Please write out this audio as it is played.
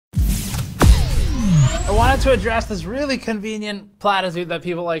I wanted to address this really convenient platitude that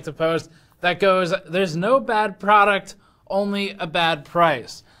people like to post that goes, there's no bad product, only a bad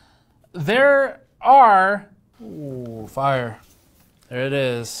price. There are, ooh, fire. There it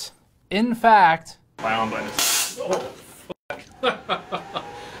is. In fact, bad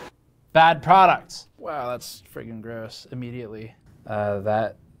products. Wow, that's friggin' gross immediately.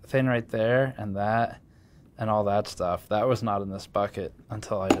 That thing right there and that and all that stuff, that was not in this bucket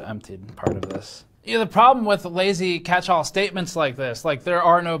until I emptied part of this. You know, the problem with lazy catch-all statements like this, like there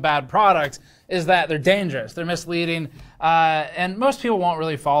are no bad products, is that they're dangerous, they're misleading, and most people won't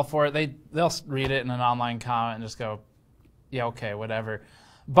really fall for it. They'll read it in an online comment and just go, yeah, okay, whatever.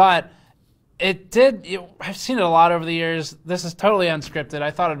 But I've seen it a lot over the years. This is totally unscripted.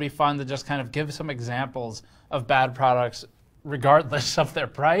 I thought it'd be fun to just kind of give some examples of bad products regardless of their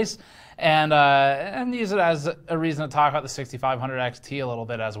price, and use it as a reason to talk about the 6500 XT a little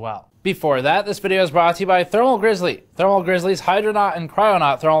bit as well. Before that, this video is brought to you by Thermal Grizzly. Thermal Grizzly's Hydronaut and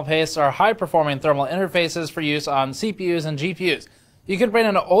Cryonaut thermal pastes are high-performing thermal interfaces for use on CPUs and GPUs. You can bring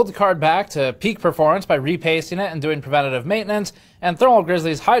an old card back to peak performance by repasting it and doing preventative maintenance, and Thermal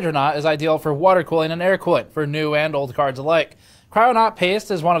Grizzly's Hydronaut is ideal for water cooling and air cooling for new and old cards alike. Cryonaut paste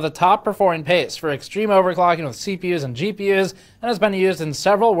is one of the top performing pastes for extreme overclocking with CPUs and GPUs and has been used in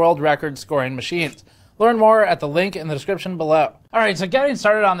several world record scoring machines. Learn more at the link in the description below. Alright, so getting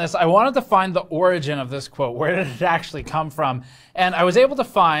started on this, I wanted to find the origin of this quote. Where did it actually come from? And I was able to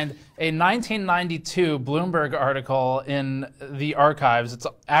find a 1992 Bloomberg article in the archives. It's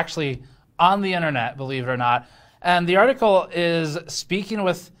actually on the internet, believe it or not. And the article is speaking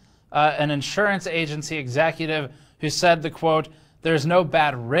with an insurance agency executive who said the quote, "There's no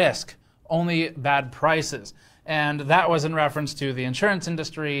bad risk, only bad prices." And that was in reference to the insurance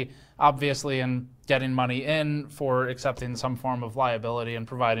industry, obviously, and getting money in for accepting some form of liability and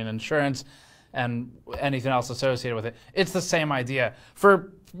providing insurance and anything else associated with it. It's the same idea.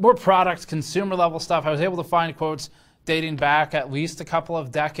 For more product, consumer level stuff, I was able to find quotes dating back at least a couple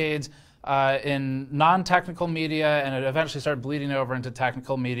of decades in non-technical media, and it eventually started bleeding over into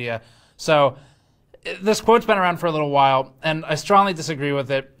technical media. So this quote's been around for a little while, and I strongly disagree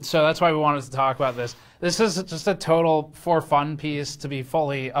with it, so that's why we wanted to talk about this. This is just a total for fun piece, to be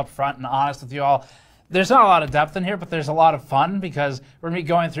fully upfront and honest with you all. There's not a lot of depth in here, but there's a lot of fun because we're going to be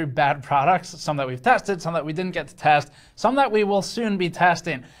going through bad products, some that we've tested, some that we didn't get to test, some that we will soon be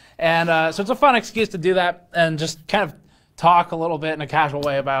testing. And so it's a fun excuse to do that and just kind of talk a little bit in a casual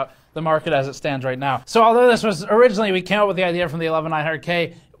way about the market as it stands right now. So although this was originally, we came up with the idea from the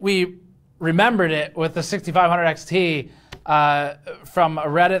 11900K, we remembered it with the 6500 XT from a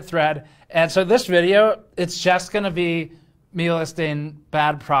Reddit thread. And so this video, it's just going to be me listing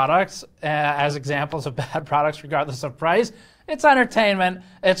bad products as examples of bad products regardless of price. It's entertainment.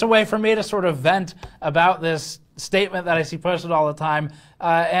 It's a way for me to sort of vent about this statement that I see posted all the time.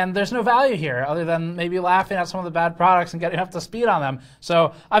 And there's no value here other than maybe laughing at some of the bad products and getting up to speed on them.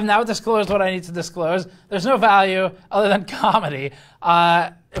 So I've now disclosed what I need to disclose. There's no value other than comedy.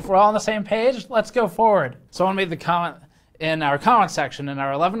 If we're all on the same page, let's go forward. Someone made the comment in our comment section in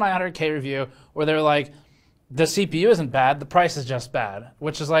our 11900K review where they were like, the CPU isn't bad, the price is just bad.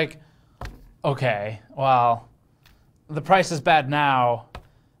 Which is like, okay, well, the price is bad now,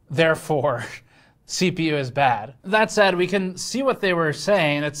 therefore CPU is bad. That said, we can see what they were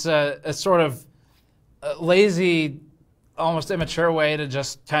saying. It's a sort of lazy, almost immature way to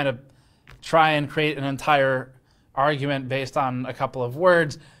just kind of try and create an entire argument based on a couple of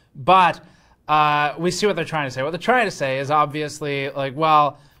words. But we see what they're trying to say. What they're trying to say is obviously like,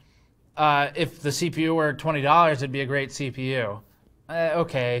 well, if the CPU were $20, it'd be a great CPU.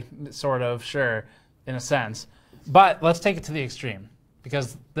 Okay, sort of, sure, in a sense. But let's take it to the extreme,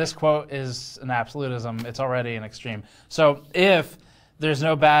 because this quote is an absolutism. It's already an extreme. So if there's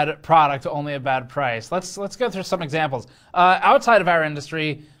no bad product, only a bad price, let's go through some examples. Outside of our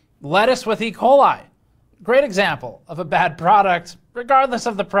industry, lettuce with E. coli. Great example of a bad product, regardless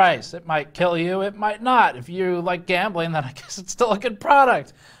of the price. It might kill you, it might not. If you like gambling, then I guess it's still a good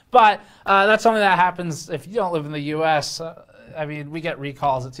product. But that's something that happens if you don't live in the US. I mean, we get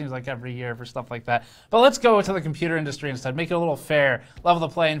recalls, it seems like every year for stuff like that. But let's go to the computer industry instead, make it a little fair, level the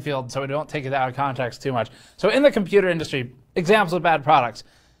playing field so we don't take it out of context too much. So in the computer industry, examples of bad products.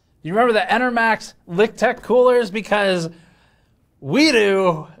 You remember the Enermax Liqtech coolers? Because we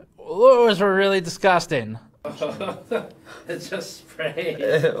do. Those were really disgusting. It's just sprayed.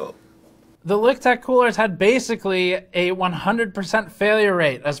 The Liqtech coolers had basically a 100% failure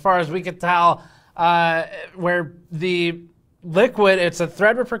rate, as far as we could tell, where the liquid, it's a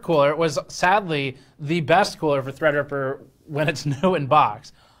Threadripper cooler. It was sadly the best cooler for Threadripper when it's new in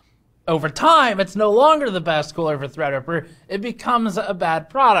box. over time, it's no longer the best cooler for Threadripper. It becomes a bad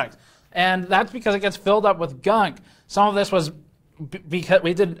product. And that's because it gets filled up with gunk. Some of this was because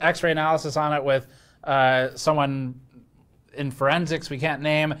we did X-ray analysis on it with someone in forensics we can't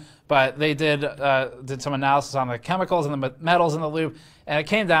name, but they did some analysis on the chemicals and the metals in the loop, and it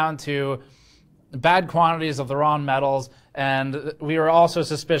came down to bad quantities of the raw metals, and we were also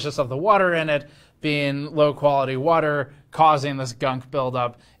suspicious of the water in it being low quality water, causing this gunk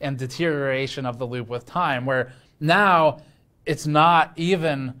buildup and deterioration of the loop with time, where now it's not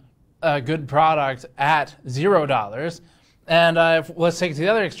even a good product at $0. And let's take it to the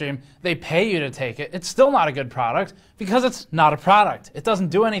other extreme. They pay you to take it. It's still not a good product because it's not a product. It doesn't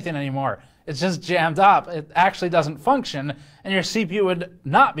do anything anymore. It's just jammed up. It actually doesn't function, and your CPU would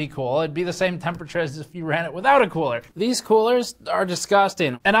not be cool. It'd be the same temperature as if you ran it without a cooler. These coolers are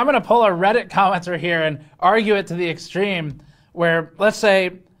disgusting. And I'm gonna pull a Reddit commenter here and argue it to the extreme, where let's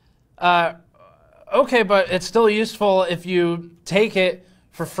say, okay, but it's still useful if you take it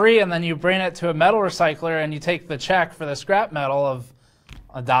for free and then you bring it to a metal recycler and you take the check for the scrap metal of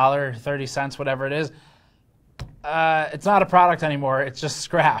 $1, 30 cents, whatever it is. It's not a product anymore, it's just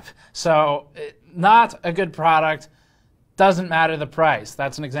scrap. So not a good product, doesn't matter the price.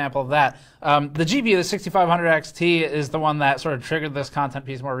 That's an example of that. The GPU, the 6500 XT, is the one that sort of triggered this content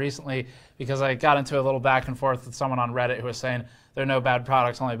piece more recently, because I got into a little back and forth with someone on Reddit who was saying there are no bad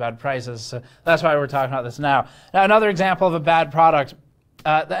products, only bad prices. So that's why we're talking about this now. Now, another example of a bad product,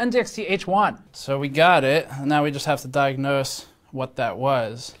 the NZXT H1. So we got it, and now we just have to diagnose what that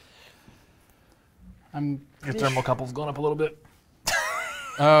was. Your thermocouple's going up a little bit.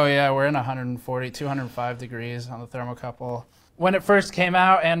 Oh yeah, we're in 140, 205 degrees on the thermocouple. When it first came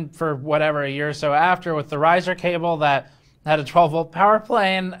out, and for whatever, a year or so after, with the riser cable that had a 12-volt power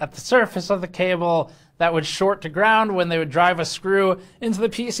plane at the surface of the cable that would short to ground when they would drive a screw into the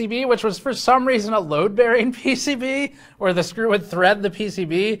PCB, which was for some reason a load-bearing PCB, where the screw would thread the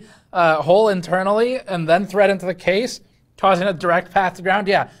PCB hole internally and then thread into the case, causing a direct path to ground.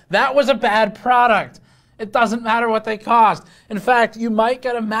 Yeah, that was a bad product. It doesn't matter what they cost. In fact, you might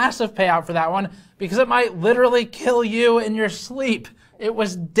get a massive payout for that one because it might literally kill you in your sleep. It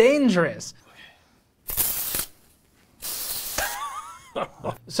was dangerous.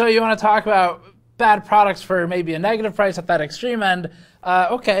 So you want to talk about bad products for maybe a negative price at that extreme end?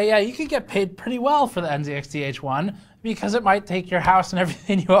 Okay, yeah, you could get paid pretty well for the NZXT H1 because it might take your house and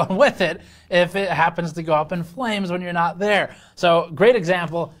everything you own with it if it happens to go up in flames when you're not there. So great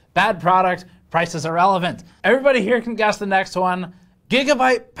example, bad product, price is irrelevant. Everybody here can guess the next one.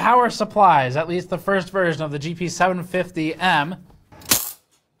 Gigabyte power supplies, at least the first version of the GP750M.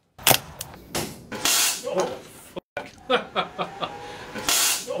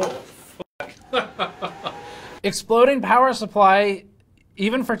 Exploding power supply,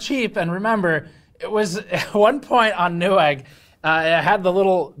 even for cheap, and remember, it was at one point on Newegg, it had the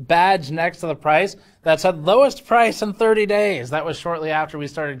little badge next to the price that said lowest price in 30 days. That was shortly after we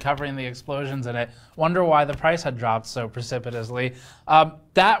started covering the explosions in it. Wonder why the price had dropped so precipitously.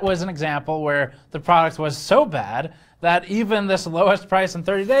 That was an example where the product was so bad that even this lowest price in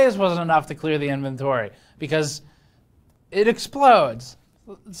 30 days wasn't enough to clear the inventory because it explodes.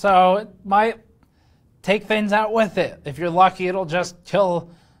 So it might take things out with it. If you're lucky, it'll just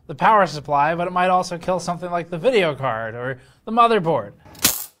kill the power supply, but it might also kill something like the video card or the motherboard.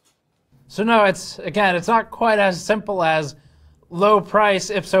 So no, it's not quite as simple as low price,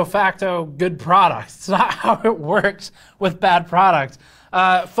 ipso facto, good product. It's not how it works with bad products.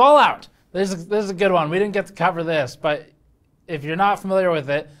 Fallout, this is a good one. We didn't get to cover this, but if you're not familiar with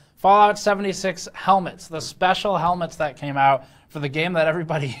it, Fallout 76 helmets, the special helmets that came out for the game that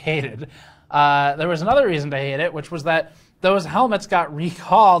everybody hated. There was another reason to hate it, which was that those helmets got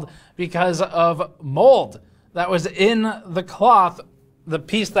recalled because of mold that was in the cloth, the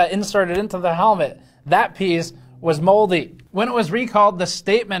piece that inserted into the helmet. That piece was moldy. When it was recalled, the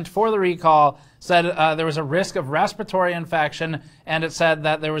statement for the recall said there was a risk of respiratory infection, and it said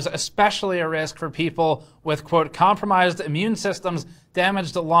that there was especially a risk for people with, quote, compromised immune systems,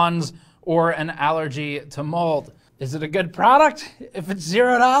 damaged lungs, or an allergy to mold. Is it a good product if it's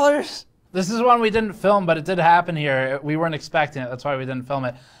 $0? This is one we didn't film, but it did happen here. We weren't expecting it. That's why we didn't film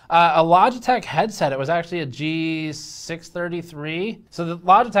it. A Logitech headset. It was actually a G633. So the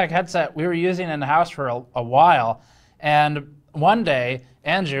Logitech headset we were using in the house for a while. And one day,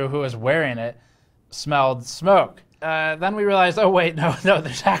 Andrew, who was wearing it, smelled smoke. Then we realized, oh wait, no,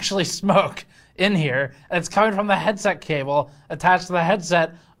 there's actually smoke in here. And it's coming from the headset cable attached to the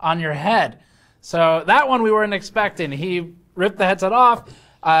headset on your head. So that one we weren't expecting. He ripped the headset off,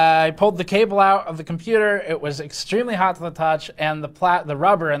 I pulled the cable out of the computer. It was extremely hot to the touch, and the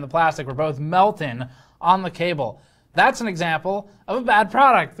rubber and the plastic were both melting on the cable. That's an example of a bad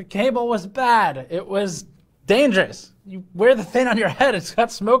product. The cable was bad. It was dangerous. You wear the thing on your head, it's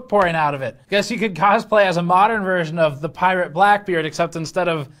got smoke pouring out of it. Guess you could cosplay as a modern version of the pirate Blackbeard, except instead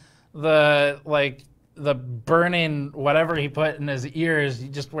of the burning whatever he put in his ears, you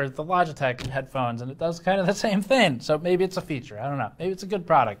just wear the Logitech headphones, and it does kind of the same thing. So maybe it's a feature. I don't know. Maybe it's a good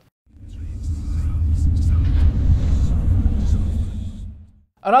product.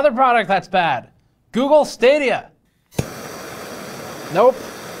 Another product that's bad. Google Stadia. Nope.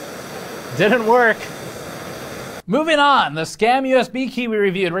 Didn't work. Moving on, the scam USB key we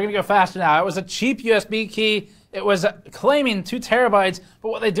reviewed. We're going to go faster now. It was a cheap USB key. It was claiming 2 terabytes, but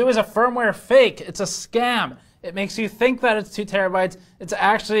what they do is a firmware fake. It's a scam. It makes you think that it's 2 terabytes. It's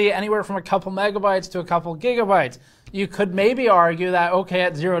actually anywhere from a couple megabytes to a couple gigabytes. You could maybe argue that, okay,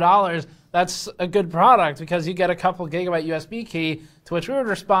 at $0, that's a good product because you get a couple gigabyte USB key, to which we would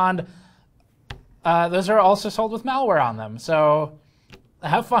respond, those are also sold with malware on them. So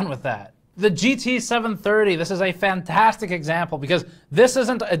have fun with that. The GT730, this is a fantastic example because this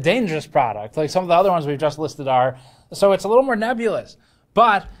isn't a dangerous product like some of the other ones we've just listed are. So it's a little more nebulous.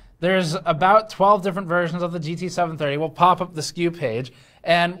 But there's about 12 different versions of the GT730. We'll pop up the SKU page.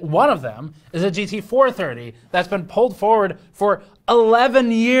 And one of them is a GT430 that's been pulled forward for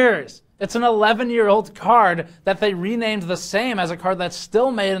 11 years. It's an 11-year-old card that they renamed the same as a card that's still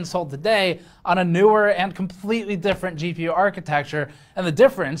made and sold today on a newer and completely different GPU architecture. And the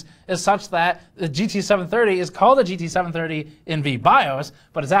difference is such that the GT730 is called a GT730 in vBIOS,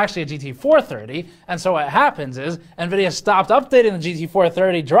 but it's actually a GT430. And so what happens is NVIDIA stopped updating the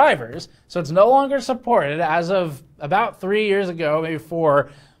GT430 drivers, so it's no longer supported as of about 3 years ago, maybe 4.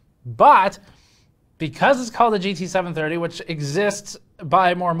 But because it's called a GT730, which exists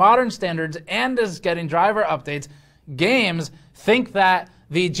by more modern standards and is getting driver updates, games think that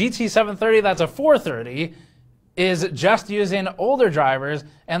the GT730 that's a 430 is just using older drivers,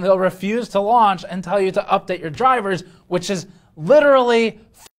 and they'll refuse to launch and tell you to update your drivers, which is literally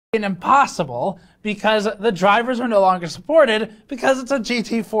f***ing impossible because the drivers are no longer supported because it's a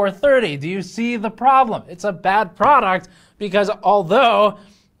GT430. Do you see the problem? It's a bad product because although,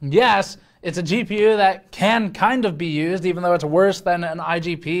 yes, it's a GPU that can kind of be used, even though it's worse than an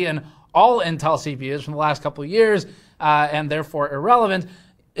IGP and all Intel CPUs from the last couple of years, and therefore irrelevant.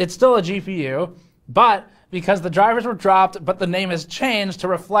 It's still a GPU, but because the drivers were dropped, but the name is changed to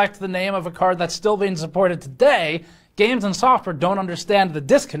reflect the name of a card that's still being supported today, games and software don't understand the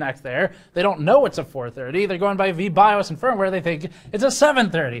disconnect there. They don't know it's a 430. They're going by vBIOS and firmware. They think it's a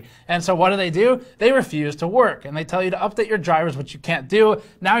 730. And so what do? They refuse to work. And they tell you to update your drivers, which you can't do.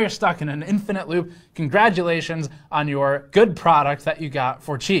 Now you're stuck in an infinite loop. Congratulations on your good product that you got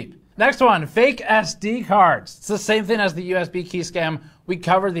for cheap. Next one, fake SD cards. It's the same thing as the USB key scam. We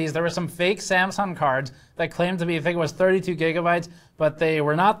covered these. There were some fake Samsung cards that claimed to be, I think it was 32 gigabytes, but they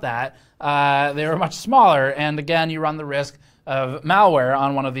were not that. They were much smaller, and again, you run the risk of malware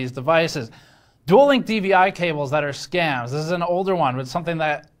on one of these devices. Dual-link DVI cables that are scams. This is an older one, but something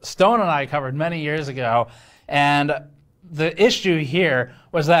that Stone and I covered many years ago, and the issue here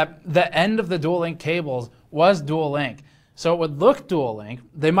was that the end of the dual-link cables was dual-link. So it would look dual-link.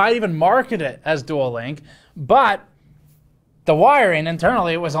 They might even market it as dual-link, but the wiring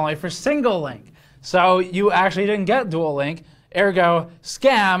internally was only for single-link. So you actually didn't get dual-link, ergo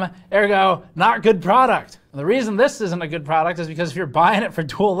scam, ergo not good product. And the reason this isn't a good product is because if you're buying it for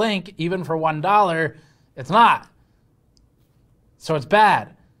dual-link, even for $1, it's not. So it's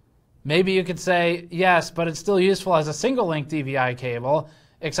bad. Maybe you could say, yes, but it's still useful as a single-link DVI cable,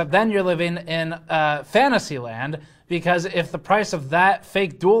 except then you're living in fantasy land, because if the price of that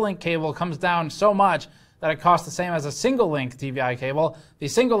fake dual-link cable comes down so much that it costs the same as a single-link DVI cable, the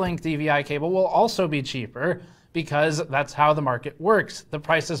single-link DVI cable will also be cheaper because that's how the market works. The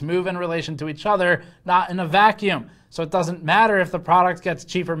prices move in relation to each other, not in a vacuum. So it doesn't matter if the product gets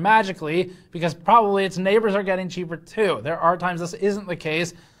cheaper magically because probably its neighbors are getting cheaper too. There are times this isn't the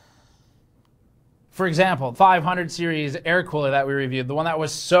case. For example, 500 series air cooler that we reviewed, the one that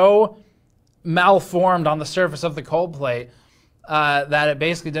was so malformed on the surface of the cold plate that it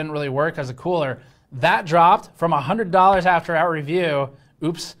basically didn't really work as a cooler, that dropped from $100 after our review,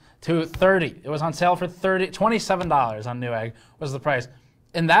 oops, to $30. It was on sale for $27 on Newegg was the price.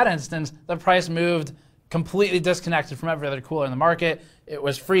 In that instance, the price moved completely disconnected from every other cooler in the market. It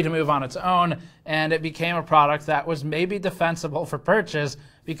was free to move on its own, and it became a product that was maybe defensible for purchase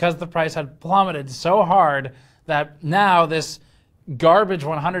because the price had plummeted so hard that now this garbage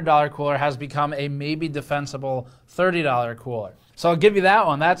 $100 cooler has become a maybe defensible $30 cooler. So I'll give you that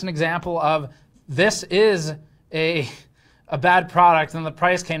one. That's an example of this is a bad product and the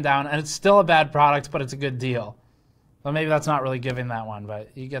price came down, and it's still a bad product, but it's a good deal. Well, maybe that's not really giving that one, but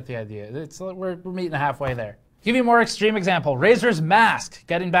you get the idea. We're meeting halfway there. Give you a more extreme example. Razer's mask,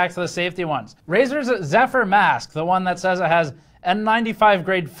 getting back to the safety ones. Razer's Zephyr mask, the one that says it has N95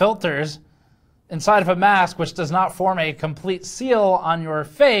 grade filters inside of a mask, which does not form a complete seal on your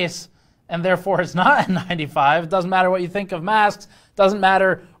face, and therefore it's not N95. It doesn't matter what you think of masks. Doesn't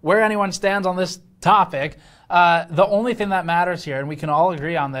matter where anyone stands on this topic. The only thing that matters here, and we can all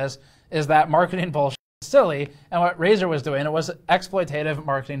agree on this, is that marketing bullshit is silly, and what Razer was doing, it was exploitative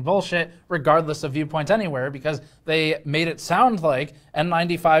marketing bullshit, regardless of viewpoints anywhere, because they made it sound like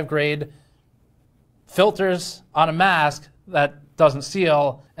N95 grade filters on a mask that doesn't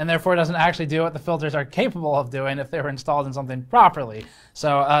seal, and therefore doesn't actually do what the filters are capable of doing if they were installed in something properly.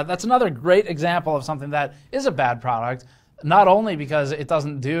 So that's another great example of something that is a bad product, not only because it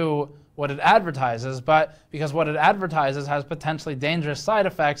doesn't do what it advertises, but because what it advertises has potentially dangerous side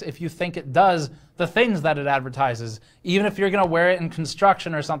effects if you think it does the things that it advertises. Even if you're going to wear it in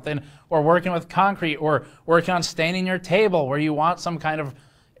construction or something, or working with concrete, or working on staining your table where you want some kind of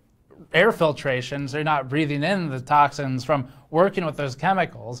air filtration so you're not breathing in the toxins from working with those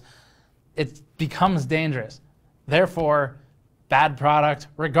chemicals, it becomes dangerous. Therefore, bad product,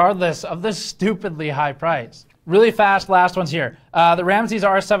 regardless of the stupidly high price. Really fast, last one's here. The Ramesses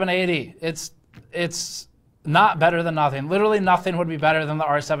R780. It's not better than nothing. Literally nothing would be better than the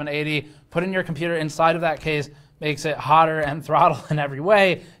R780. Putting your computer inside of that case makes it hotter and throttle in every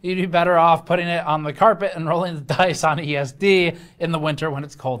way. You'd be better off putting it on the carpet and rolling the dice on ESD in the winter when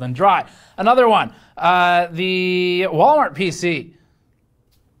it's cold and dry. Another one, the Walmart PC.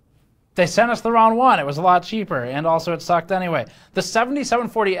 They sent us the wrong one. It was a lot cheaper, and also it sucked anyway. The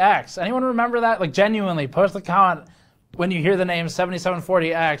 7740X. Anyone remember that? Like, genuinely, post a comment when you hear the name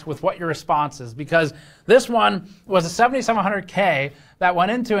 7740X with what your response is, because this one was a 7700K that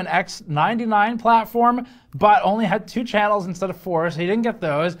went into an X99 platform, but only had 2 channels instead of 4, so you didn't get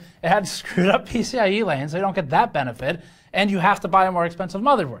those. It had screwed up PCIe lanes, so you don't get that benefit, and you have to buy a more expensive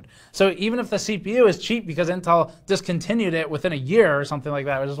motherboard. So even if the CPU is cheap because Intel discontinued it within a year or something like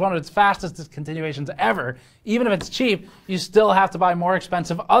that, which is one of its fastest discontinuations ever, even if it's cheap, you still have to buy more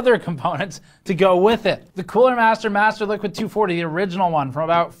expensive other components to go with it. The Cooler Master Liquid 240, the original one from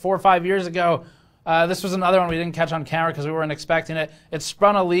about 4 or 5 years ago, this was another one we didn't catch on camera because we weren't expecting it. It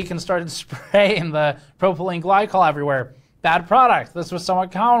spun a leak and started spraying the propylene glycol everywhere. Bad product. This was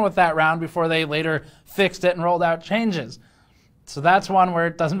somewhat common with that round before they later fixed it and rolled out changes. So that's one where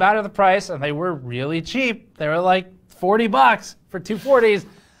it doesn't matter the price, and they were really cheap. They were like $40 for 240s.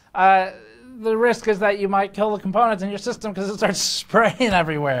 The risk is that you might kill the components in your system because it starts spraying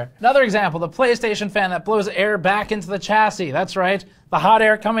everywhere. Another example, the PlayStation fan that blows air back into the chassis. That's right. The hot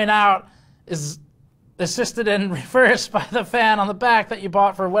air coming out is assisted and reversed by the fan on the back that you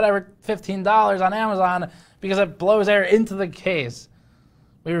bought for whatever, $15 on Amazon, because it blows air into the case.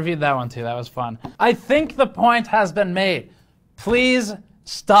 We reviewed that one too. That was fun. I think the point has been made. Please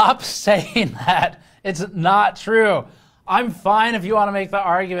stop saying that. It's not true. I'm fine if you want to make the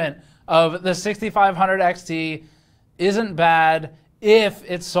argument of the 6500 XT isn't bad if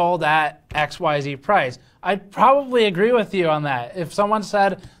it's sold at XYZ price. I'd probably agree with you on that. If someone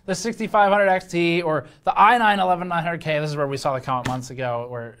said the 6500 XT or the i9 11900K, this is where we saw the comment months ago,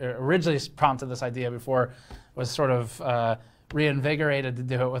 where it originally prompted this idea before it was sort of reinvigorated to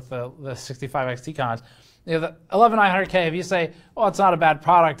do it with the 65 XT comments. You know, the 11900K, if you say, well, it's not a bad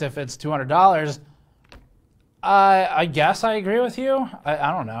product if it's $200, I guess I agree with you.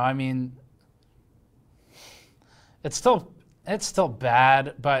 I don't know. I mean, it's still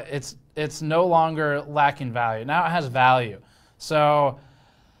bad, but it's no longer lacking value. Now it has value. So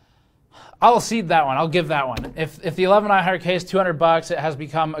I'll cede that one. I'll give that one. If the 11900K is $200, it has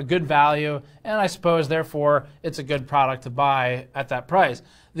become a good value, and I suppose therefore it's a good product to buy at that price.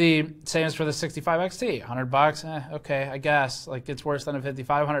 The same is for the 65XT. $100, okay, I guess. Like, it's worse than a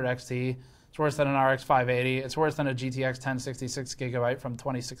 5500 XT. It's worse than an RX 580. It's worse than a GTX 1066 Gigabyte from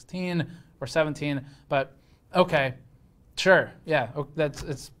 2016 or 17. But okay, sure, yeah,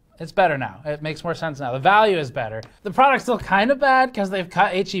 it's better now. It makes more sense now. The value is better. The product's still kind of bad because they've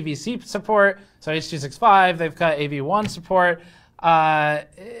cut HEVC support, so H.265. They've cut AV1 support.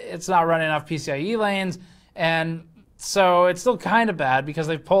 It's not running off PCIe lanes, and so it's still kind of bad because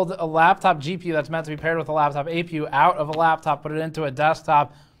they've pulled a laptop GPU that's meant to be paired with a laptop APU out of a laptop, put it into a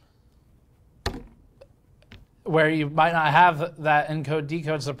desktop where you might not have that encode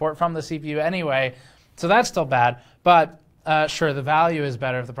decode support from the CPU anyway. So that's still bad. But sure, the value is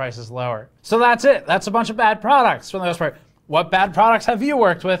better if the price is lower. So that's it. That's a bunch of bad products for the most part. What bad products have you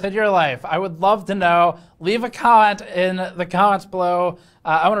worked with in your life? I would love to know. Leave a comment in the comments below.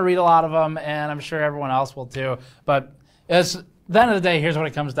 I want to read a lot of them, and I'm sure everyone else will too. But at the end of the day, here's what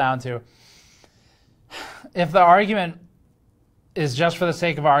it comes down to. If the argument is just for the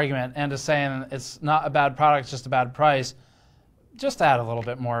sake of argument and just saying it's not a bad product, it's just a bad price, just add a little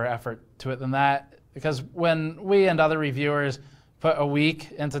bit more effort to it than that. Because when we and other reviewers put a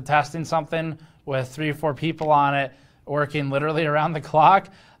week into testing something with 3 or 4 people on it, working literally around the clock,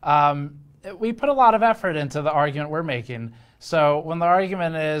 we put a lot of effort into the argument we're making. So when the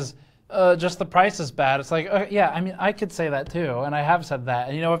argument is just the price is bad, it's like, yeah, I mean, I could say that too, and I have said that.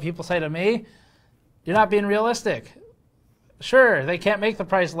 And you know what people say to me? You're not being realistic. Sure, they can't make the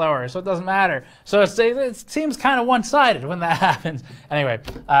price lower, so it doesn't matter. So it seems kind of one-sided when that happens. Anyway,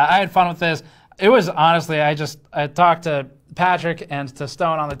 I had fun with this. It was honestly, I talked to Patrick and to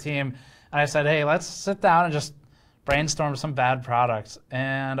Stone on the team, and I said, hey, let's sit down and just brainstorm some bad products.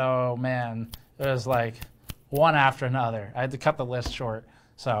 And oh man, it was like one after another. I had to cut the list short.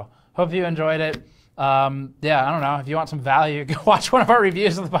 So hope you enjoyed it. Yeah, I don't know. If you want some value, go watch one of our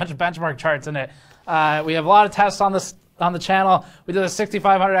reviews with a bunch of benchmark charts in it. We have a lot of tests on the channel. We did a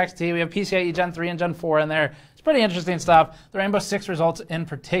 6500 XT. We have PCIe Gen 3 and Gen 4 in there. It's pretty interesting stuff. The Rainbow 6 results in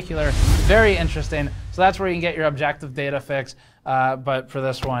particular, very interesting. So that's where you can get your objective data fix. But for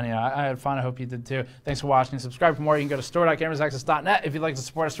this one, yeah, I had fun. I hope you did too. Thanks for watching. Subscribe for more. You can go to store.gamersnexus.net if you'd like to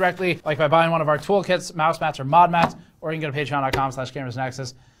support us directly, like by buying one of our toolkits, mouse mats, or mod mats, or you can go to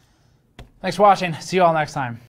patreon.com/gamersnexus. Thanks for watching. See you all next time.